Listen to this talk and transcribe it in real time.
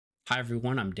Hi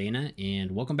everyone, I'm Dana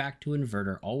and welcome back to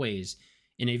Inverter Always.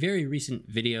 In a very recent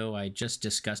video, I just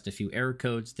discussed a few error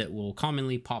codes that will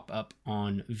commonly pop up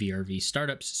on VRV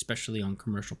startups, especially on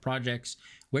commercial projects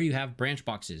where you have branch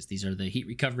boxes. These are the heat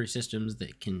recovery systems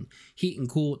that can heat and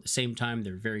cool at the same time.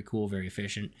 They're very cool, very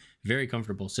efficient, very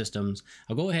comfortable systems.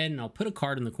 I'll go ahead and I'll put a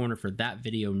card in the corner for that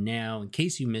video now. In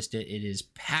case you missed it, it is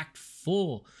packed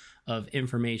full of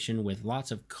information with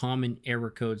lots of common error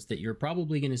codes that you're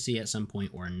probably going to see at some point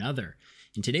or another.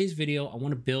 In today's video, I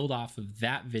want to build off of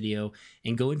that video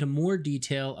and go into more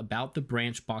detail about the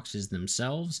branch boxes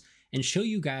themselves and show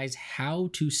you guys how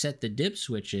to set the dip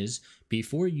switches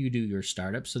before you do your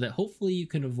startup so that hopefully you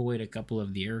can avoid a couple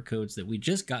of the error codes that we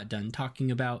just got done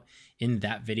talking about in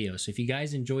that video. So if you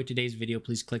guys enjoyed today's video,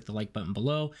 please click the like button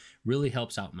below. Really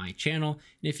helps out my channel.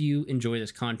 And if you enjoy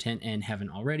this content and haven't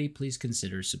already, please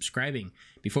consider subscribing.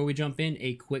 Before we jump in,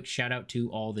 a quick shout out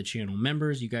to all the channel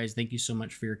members. You guys, thank you so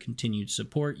much for your continued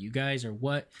support. You guys are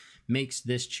what makes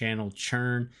this channel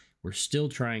churn. We're still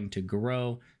trying to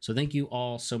grow. So thank you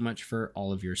all so much for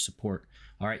all of your support.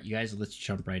 All right, you guys, let's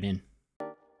jump right in.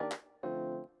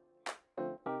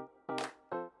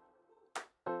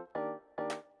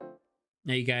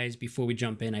 Now, you guys, before we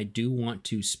jump in, I do want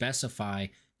to specify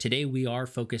today we are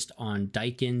focused on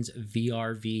Daikin's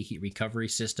VRV heat recovery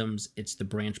systems. It's the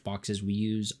branch boxes we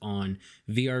use on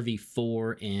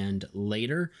VRV4 and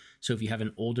later. So if you have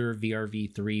an older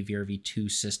VRV3, VRV2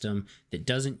 system that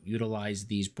doesn't utilize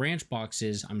these branch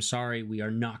boxes, I'm sorry, we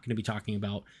are not going to be talking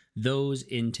about those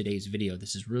in today's video.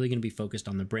 This is really going to be focused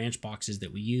on the branch boxes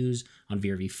that we use on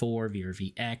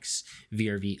VRV4, VRVX,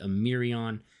 VRV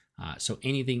Emerion. So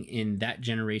anything in that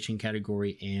generation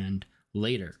category and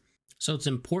later. So it's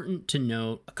important to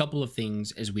note a couple of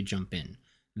things as we jump in.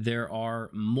 There are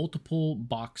multiple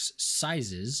box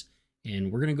sizes,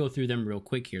 and we're going to go through them real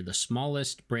quick here. The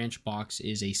smallest branch box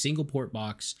is a single port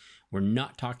box. We're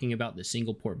not talking about the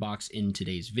single port box in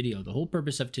today's video. The whole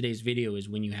purpose of today's video is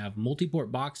when you have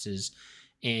multi-port boxes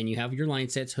and you have your line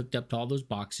sets hooked up to all those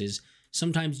boxes,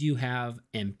 sometimes you have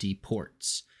empty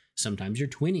ports. Sometimes you're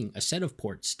twinning a set of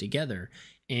ports together,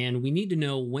 and we need to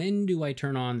know when do I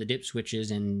turn on the dip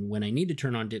switches, and when I need to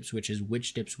turn on dip switches,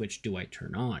 which dip switch do I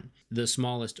turn on? The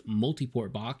smallest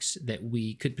multi-port box that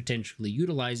we could potentially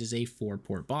utilize is a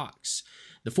 4-port box.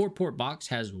 The 4-port box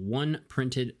has one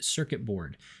printed circuit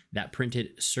board. That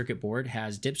printed circuit board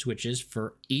has dip switches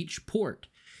for each port.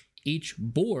 Each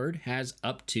board has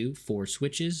up to 4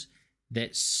 switches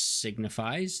that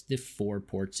signifies the 4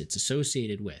 ports it's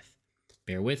associated with.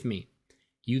 Bear with me.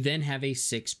 You then have a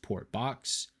 6-port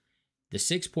box. The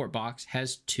 6-port box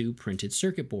has 2 printed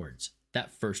circuit boards.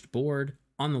 That first board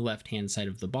on the left-hand side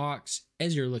of the box,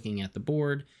 as you're looking at the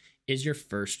board, is your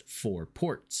first 4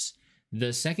 ports.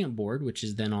 The second board, which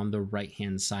is then on the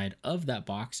right-hand side of that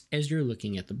box, as you're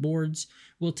looking at the boards,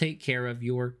 will take care of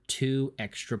your 2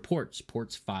 extra ports,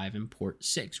 ports 5 and port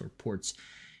 6, or ports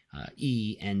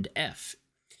E and F.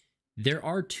 There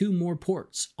are 2 more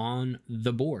ports on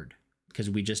the board, because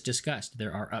we just discussed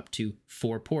there are up to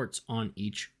 4 ports on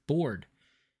each board.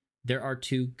 There are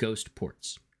 2 ghost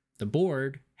ports. The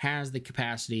board has the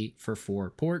capacity for 4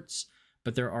 ports,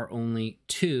 but there are only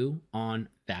 2 on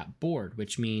that board,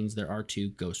 which means there are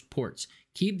 2 ghost ports.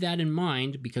 Keep that in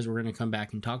mind because we're going to come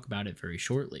back and talk about it very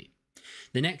shortly.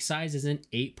 The next size is an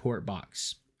 8-port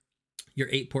box. Your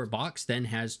 8-port box then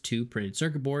has 2 printed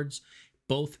circuit boards.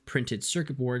 Both printed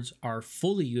circuit boards are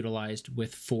fully utilized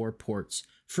with 4 ports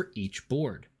for each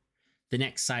board. The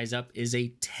next size up is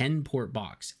a 10-port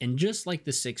box, and just like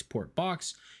the 6-port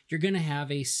box, you're going to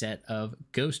have a set of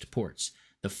ghost ports.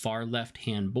 The far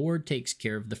left-hand board takes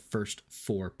care of the first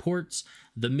 4 ports,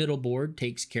 the middle board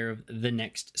takes care of the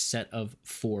next set of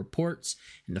 4 ports,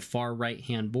 and the far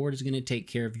right-hand board is going to take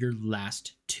care of your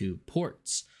last 2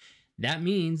 ports. That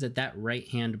means that that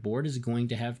right-hand board is going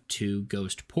to have 2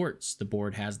 ghost ports. The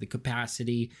board has the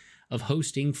capacity of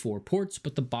hosting 4 ports,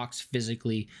 but the box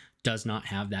physically does not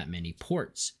have that many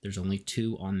ports. There's only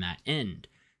 2 on that end.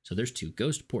 So there's 2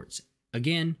 ghost ports.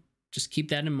 Again, just keep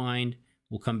that in mind.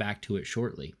 We'll come back to it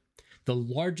shortly. The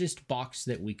largest box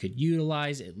that we could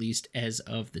utilize, at least as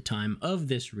of the time of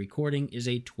this recording, is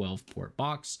a 12-port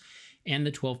box. And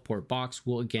the 12-port box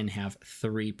will again have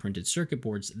 3 printed circuit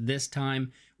boards. This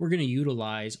time, we're going to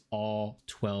utilize all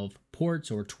 12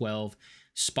 ports or 12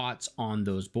 spots on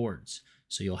those boards.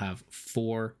 So you'll have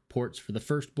 4 ports for the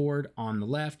first board on the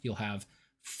left. You'll have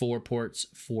 4 ports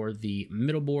for the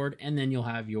middle board, and then you'll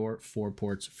have your 4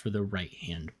 ports for the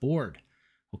right-hand board.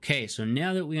 Okay, so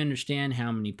now that we understand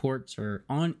how many ports are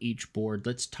on each board,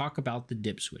 let's talk about the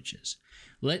dip switches.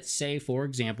 Let's say, for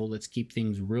example, let's keep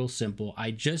things real simple.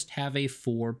 I just have a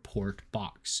 4-port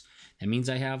box. That means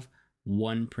I have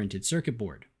one printed circuit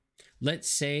board. Let's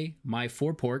say my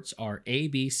 4 ports are A,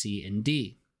 B, C, and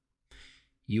D.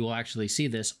 You will actually see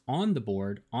this on the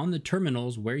board. On the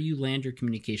terminals where you land your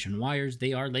communication wires,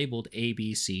 they are labeled A,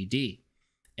 B, C, D,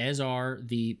 as are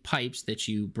the pipes that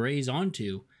you braze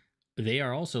onto. They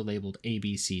are also labeled A,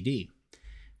 B, C, D.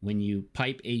 When you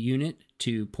pipe a unit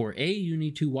to port A, you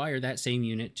need to wire that same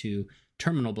unit to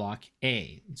terminal block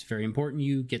A. It's very important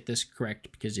you get this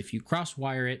correct, because if you cross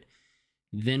wire it,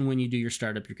 then when you do your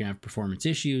startup, you're going to have performance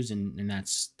issues, and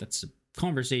that's a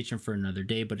conversation for another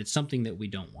day, but it's something that we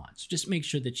don't want. So just make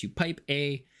sure that you pipe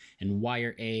A and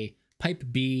wire A, pipe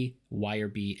B, wire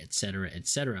B, etc.,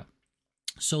 etc.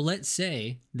 So let's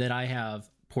say that I have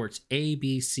ports A,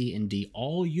 B, C, and D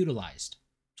all utilized.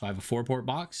 So I have a 4-port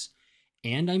box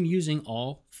and I'm using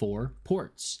all 4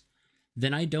 ports.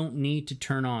 Then I don't need to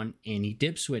turn on any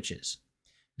dip switches.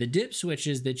 The dip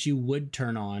switches that you would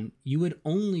turn on, you would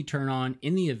only turn on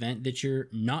in the event that you're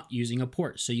not using a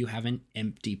port, so you have an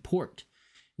empty port.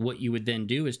 What you would then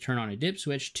do is turn on a dip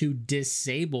switch to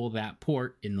disable that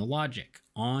port in the logic.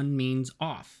 On means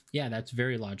off. Yeah, that's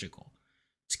very logical.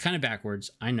 It's kind of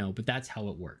backwards, I know, but that's how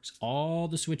it works. All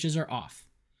the switches are off.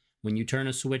 When you turn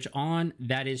a switch on,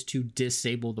 that is to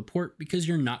disable the port because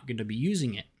you're not going to be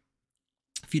using it.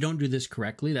 If you don't do this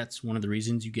correctly, that's one of the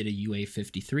reasons you get a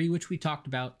UA53, which we talked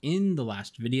about in the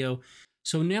last video.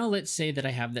 So now let's say that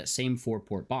I have that same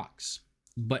 4-port box,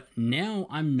 but now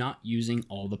I'm not using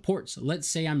all the ports. Let's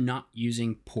say I'm not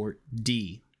using port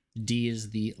D. D is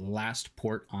the last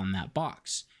port on that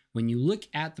box. When you look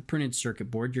at the printed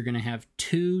circuit board, you're going to have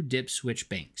 2 dip switch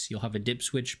banks. You'll have a dip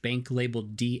switch bank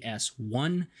labeled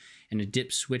DS1 and a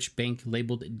dip switch bank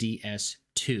labeled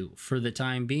DS2. For the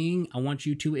time being, I want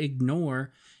you to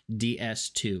ignore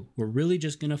DS2. We're really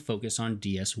just going to focus on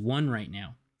DS1 right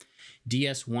now.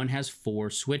 DS1 has 4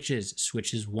 switches,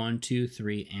 switches 1, 2,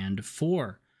 3, and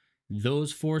 4.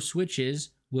 Those 4 switches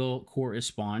will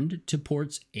correspond to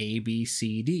ports A, B,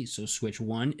 C, D. So switch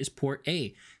 1 is port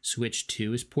A, switch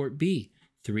 2 is port B,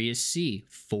 3 is C,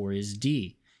 4 is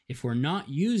D. If we're not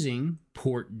using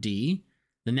port D,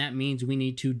 then that means we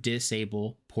need to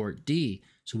disable port D.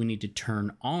 So we need to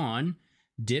turn on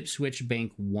dip switch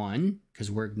bank 1,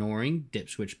 because we're ignoring dip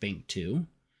switch bank 2,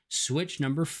 switch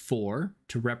number 4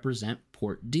 to represent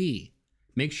port D.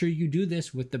 Make sure you do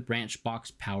this with the branch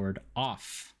box powered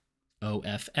off,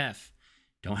 OFF.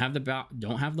 Don't have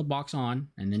the box on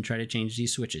and then try to change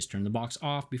these switches. Turn the box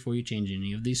off before you change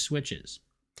any of these switches.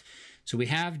 So we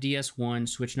have DS1,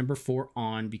 switch number 4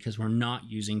 on because we're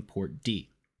not using port D.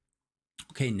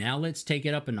 Okay, now let's take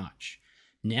it up a notch.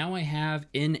 Now I have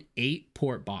an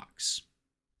 8-port box.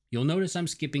 You'll notice I'm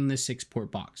skipping the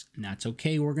 6-port box, and that's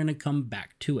okay. We're going to come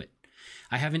back to it.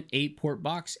 I have an 8-port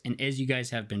box, and as you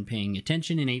guys have been paying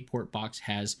attention, an 8-port box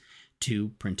has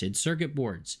 2 printed circuit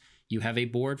boards. You have a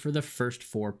board for the first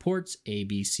 4 ports, A,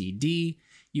 B, C, D.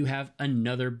 You have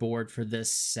another board for the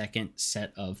second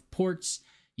set of ports.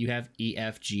 You have E,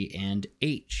 F, G, and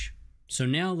H. So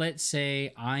now let's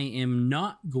say I am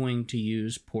not going to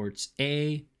use ports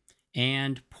A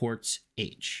and ports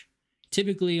H.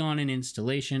 Typically on an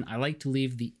installation, I like to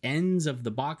leave the ends of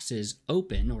the boxes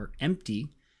open or empty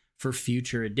for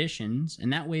future additions,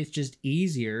 and that way it's just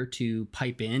easier to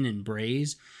pipe in and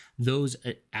braze those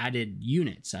added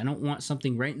units. I don't want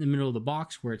something right in the middle of the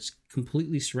box where it's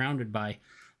completely surrounded by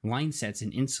line sets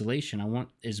and insulation. I want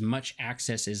as much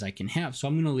access as I can have. So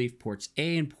I'm going to leave ports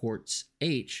A and port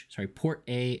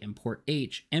A and port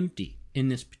H empty in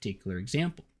this particular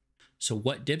example. So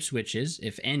what dip switches,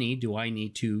 if any, do I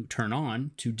need to turn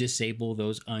on to disable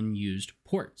those unused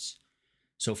ports?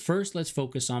 So first, let's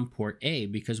focus on port A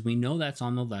because we know that's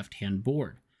on the left-hand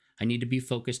board. I need to be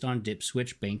focused on dip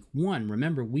switch bank 1.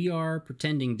 Remember, we are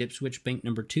pretending dip switch bank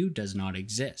number 2 does not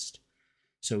exist.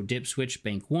 So dip switch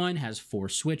bank 1 has 4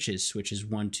 switches, switches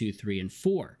 1, 2, 3, and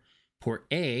 4. Port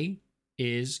A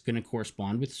is going to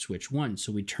correspond with switch 1.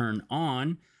 So we turn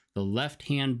on the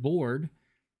left-hand board,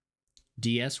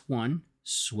 DS1,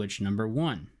 switch number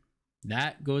 1.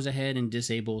 That goes ahead and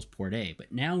disables port A.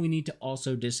 But now we need to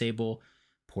also disable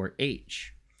port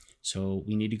H. So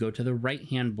we need to go to the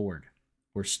right-hand board.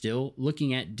 We're still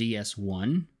looking at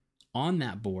DS1 on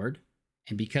that board.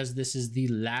 And because this is the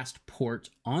last port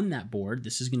on that board,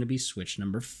 this is going to be switch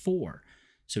number 4.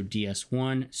 So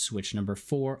DS1, switch number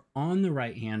 4 on the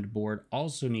right-hand board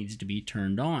also needs to be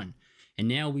turned on. And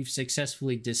now we've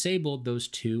successfully disabled those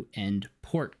 2 end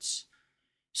ports.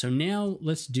 So now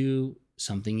let's do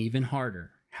something even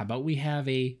harder. How about we have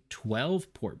a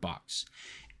 12 port box?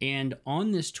 And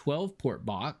on this 12 port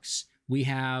box, we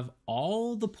have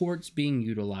all the ports being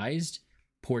utilized,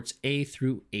 ports A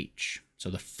through H. So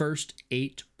the first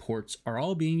 8 ports are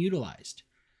all being utilized.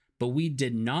 But we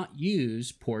did not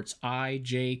use ports I,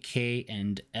 J, K,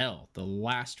 and L. The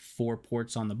last 4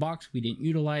 ports on the box we didn't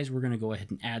utilize. We're going to go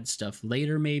ahead and add stuff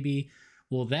later maybe.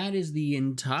 Well, that is the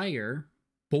entire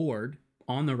board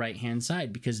on the right-hand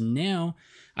side, because now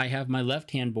I have my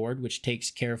left-hand board, which takes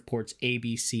care of ports A,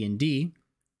 B, C, and D.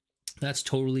 That's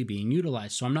totally being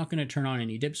utilized. So I'm not going to turn on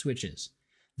any dip switches.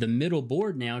 The middle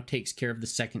board now takes care of the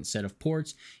second set of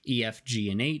ports, E, F, G,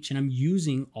 and H, and I'm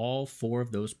using all 4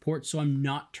 of those ports, so I'm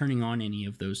not turning on any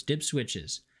of those dip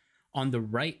switches. On the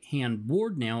right-hand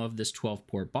board now of this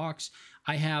 12-port box,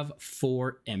 I have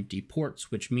 4 empty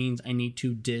ports, which means I need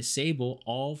to disable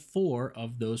all 4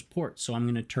 of those ports. So I'm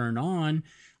going to turn on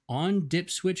dip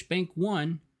switch bank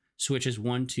 1, switches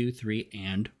 1, 2, 3,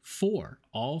 and 4.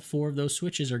 All 4 of those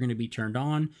switches are going to be turned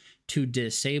on to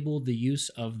disable the use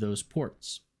of those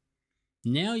ports.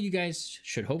 Now you guys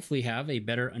should hopefully have a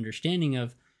better understanding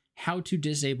of how to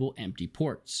disable empty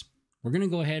ports. We're going to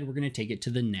go ahead, we're going to take it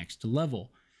to the next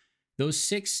level. Those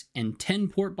 6 and 10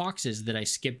 port boxes that I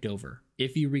skipped over,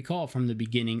 if you recall from the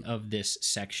beginning of this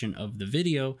section of the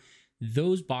video,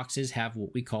 those boxes have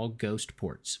what we call ghost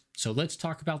ports. So let's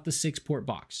talk about the 6-port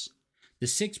box. The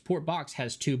 6-port box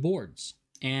has 2 boards,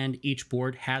 and each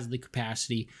board has the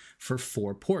capacity for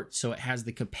 4 ports. So it has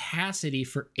the capacity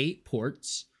for 8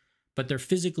 ports, but there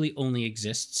physically only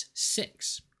exists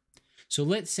 6. So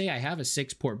let's say I have a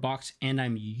 6-port box and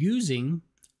I'm using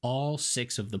all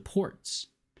 6 of the ports.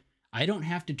 I don't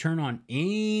have to turn on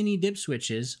any dip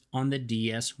switches on the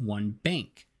DS1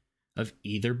 bank of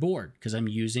either board because I'm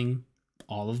using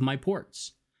all of my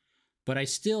ports. But I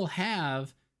still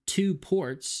have 2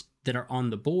 ports that are on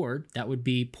the board. That would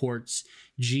be ports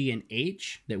G and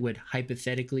H that would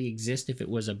hypothetically exist if it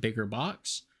was a bigger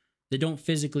box that don't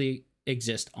physically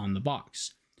exist on the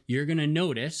box. You're going to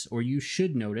notice, or you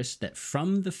should notice, that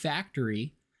from the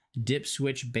factory, dip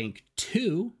switch bank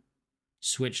 2,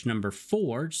 switch number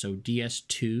 4, so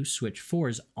DS2 switch 4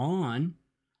 is on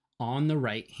the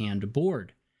right hand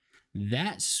board.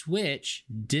 That switch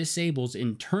disables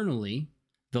internally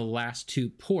the last 2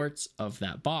 ports of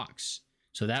that box.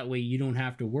 So that way you don't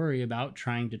have to worry about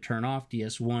trying to turn off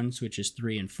DS1 switches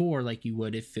 3 and 4 like you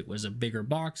would if it was a bigger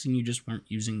box and you just weren't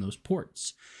using those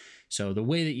ports. So the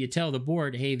way that you tell the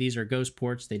board, hey, these are ghost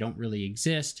ports, they don't really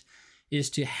exist, is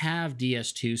to have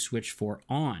DS2 switch 4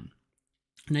 on.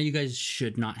 Now you guys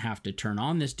should not have to turn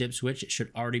on this dip switch. It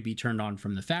should already be turned on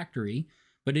from the factory,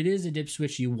 but it is a dip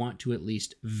switch you want to at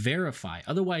least verify.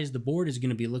 Otherwise, the board is going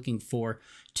to be looking for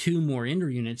 2 more ender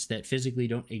units that physically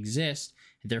don't exist,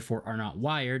 therefore are not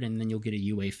wired, and then you'll get a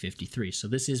UA53. So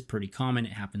this is pretty common.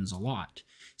 It happens a lot.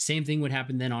 Same thing would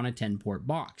happen then on a 10-port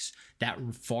box. That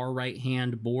far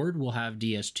right-hand board will have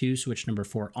DS2 switch number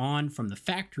 4 on from the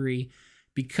factory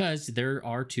because there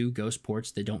are 2 ghost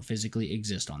ports that don't physically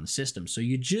exist on the system. So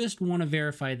you just want to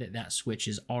verify that that switch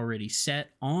is already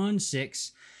set on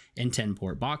 6 and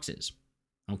 10-port boxes.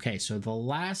 Okay, so the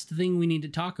last thing we need to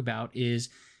talk about is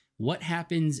what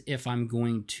happens if I'm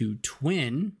going to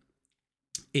twin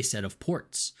a set of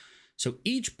ports. So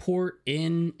each port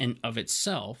in and of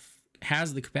itself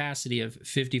has the capacity of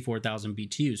 54,000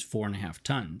 BTUs, 4.5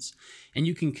 tons. And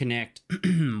you can connect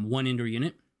 1 ender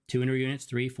unit, 2 ender units,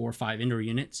 3, 4, 5 ender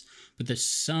units, but the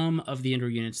sum of the ender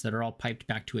units that are all piped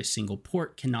back to a single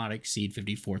port cannot exceed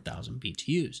 54,000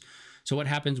 BTUs. So what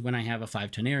happens when I have a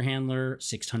 5-ton air handler,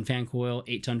 6-ton fan coil,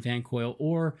 8-ton fan coil,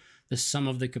 or the sum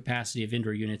of the capacity of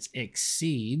ender units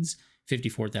exceeds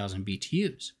 54,000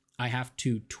 BTUs? I have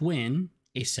to twin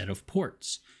a set of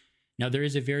ports. Now there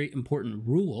is a very important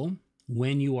rule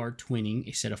when you are twinning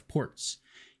a set of ports.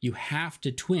 You have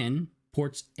to twin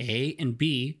ports A and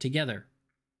B together,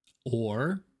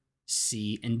 or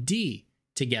C and D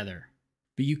together.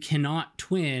 But you cannot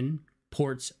twin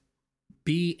ports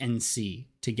B and C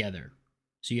together.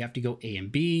 So you have to go A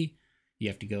and B, you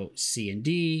have to go C and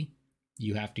D,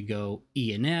 you have to go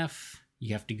E and F,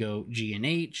 you have to go G and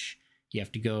H, you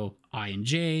have to go I and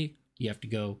J, you have to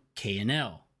go K and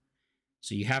L.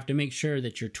 So you have to make sure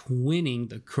that you're twinning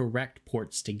the correct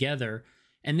ports together.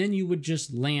 And then you would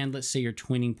just land, let's say you're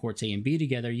twinning ports A and B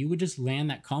together, you would just land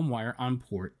that comm wire on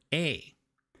port A.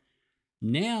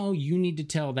 Now you need to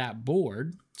tell that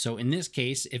board, so in this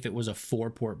case, if it was a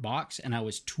 4-port box and I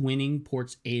was twinning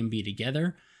ports A and B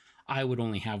together, I would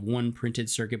only have 1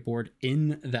 printed circuit board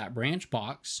in that branch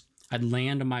box. I'd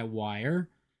land my wire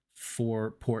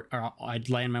for I'd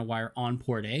land my wire on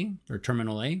port A or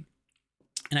terminal A.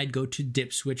 and I'd go to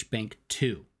dip switch bank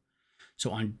 2.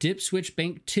 So on dip switch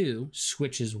bank 2,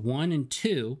 switches 1 and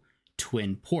 2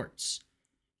 twin ports.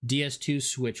 DS2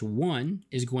 switch 1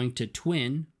 is going to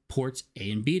twin ports A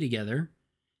and B together.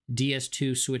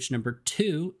 DS2 switch number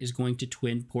 2 is going to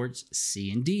twin ports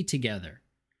C and D together.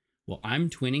 Well, I'm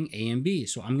twinning A and B,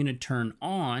 so I'm going to turn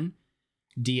on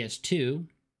DS2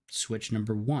 switch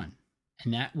number 1,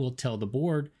 and that will tell the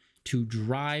board to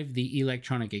drive the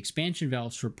electronic expansion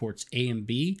valves for ports A and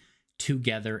B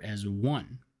together as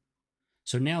one.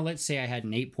 So now let's say I had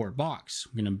an 8-port box.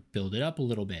 I'm going to build it up a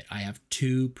little bit. I have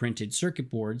 2 printed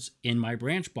circuit boards in my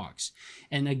branch box.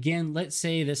 And again, let's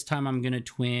say this time I'm going to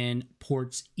twin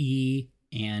ports E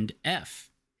and F.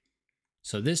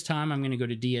 So this time I'm going to go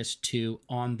to DS2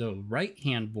 on the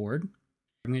right-hand board.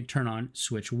 I'm going to turn on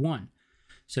switch 1.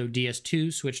 So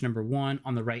DS2 switch number 1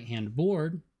 on the right-hand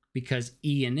board, because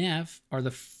E and F are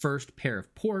the first pair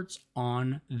of ports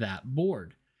on that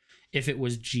board. If it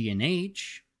was G and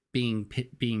H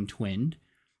being twinned,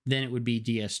 then it would be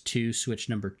DS2 switch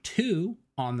number 2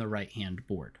 on the right-hand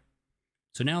board.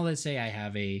 So now let's say I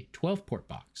have a 12-port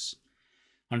box.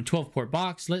 On a 12-port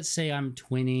box, let's say I'm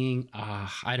twinning,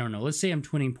 let's say I'm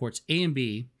twinning ports A and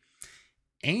B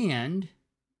and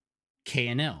K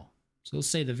and L. So let's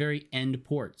say the very end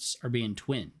ports are being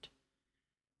twinned.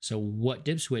 So what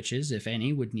dip switches, if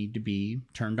any, would need to be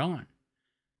turned on?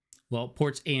 Well,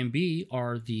 ports A and B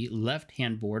are the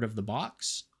left-hand board of the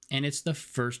box, and it's the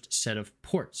first set of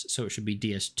ports. So it should be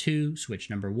DS2, switch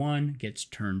number 1 gets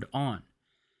turned on.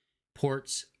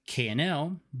 Ports K and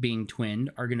L being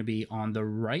twinned are going to be on the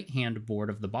right-hand board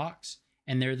of the box,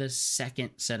 and they're the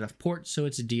second set of ports, so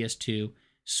it's DS2,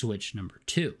 switch number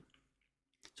 2.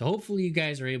 So hopefully you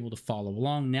guys are able to follow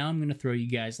along. Now I'm going to throw you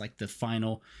guys like the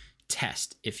final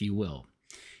test, if you will.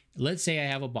 Let's say I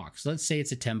have a box. Let's say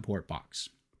it's a 10-port box.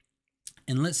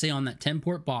 And let's say on that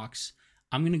 10-port box,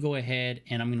 I'm going to go ahead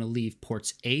and I'm going to leave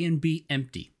ports A and B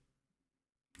empty.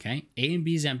 Okay, A and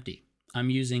B is empty. I'm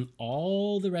using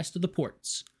all the rest of the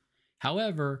ports.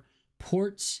 However,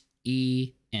 ports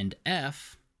E and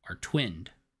F are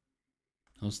twinned.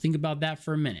 Let's think about that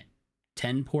for a minute.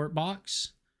 10-port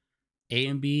box, A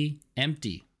and B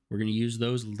empty. We're going to use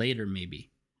those later maybe.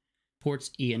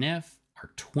 Ports E and F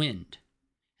are twinned,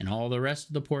 and all the rest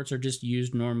of the ports are just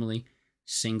used normally,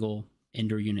 single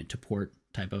ender unit to port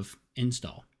type of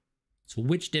install. So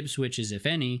which dip switches, if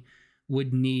any,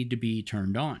 would need to be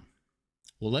turned on?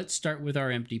 Well, let's start with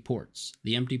our empty ports.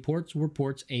 The empty ports were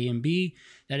ports A and B.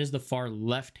 That is the far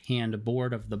left-hand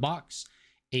board of the box.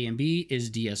 A and B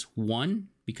is DS1,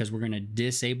 because we're going to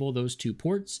disable those 2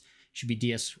 ports. It should be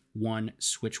DS1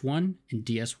 switch 1 and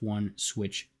DS1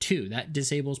 switch 2. That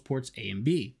disables ports A and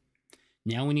B.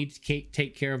 Now we need to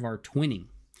take care of our twinning.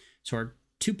 So our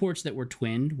 2 ports that were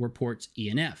twinned were ports E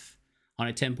and F. On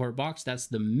a 10-port box, that's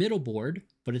the middle board,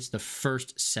 but it's the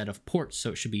first set of ports. So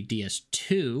it should be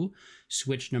DS2,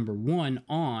 switch number 1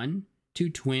 on to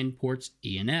twin ports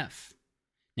E and F.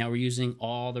 Now we're using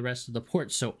all the rest of the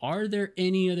ports. So are there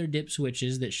any other dip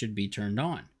switches that should be turned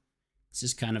on? This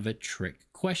is kind of a trick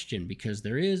question, because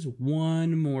there is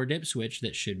one more dip switch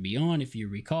that should be on. If you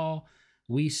recall,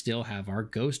 we still have our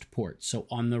ghost port. So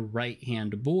on the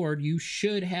right-hand board, you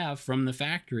should have from the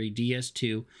factory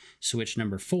DS2 switch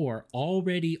number 4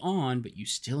 already on, but you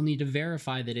still need to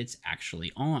verify that it's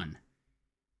actually on.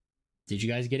 Did you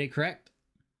guys get it correct?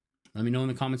 Let me know in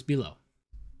the comments below.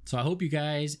 So I hope you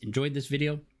guys enjoyed this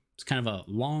video. It's kind of a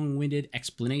long-winded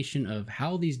explanation of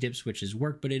how these dip switches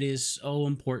work, but it is so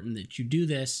important that you do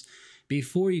this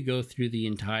before you go through the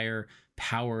entire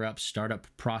power-up startup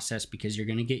process, because you're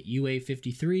going to get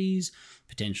UA53s,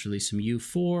 potentially some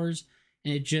U4s,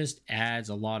 and it just adds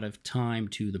a lot of time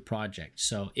to the project.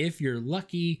 So if you're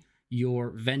lucky,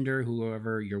 your vendor,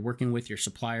 whoever you're working with, your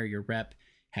supplier, your rep,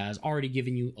 has already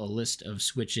given you a list of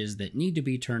switches that need to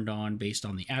be turned on based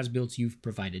on the as-builts you've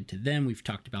provided to them. We've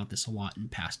talked about this a lot in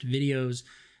past videos,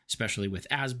 especially with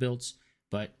as-builts.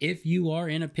 But if you are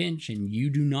in a pinch and you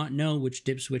do not know which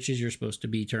dip switches you're supposed to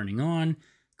be turning on,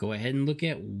 go ahead and look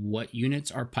at what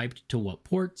units are piped to what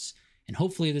ports. And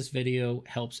hopefully this video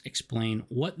helps explain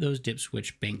what those dip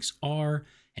switch banks are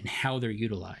and how they're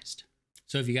utilized.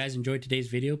 So if you guys enjoyed today's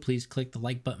video, please click the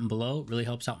like button below. It really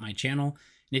helps out my channel.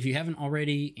 And if you haven't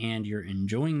already and you're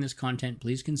enjoying this content,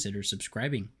 please consider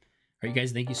subscribing. All right,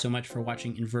 guys, thank you so much for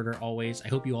watching Inverter always. I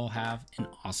hope you all have an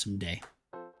awesome day.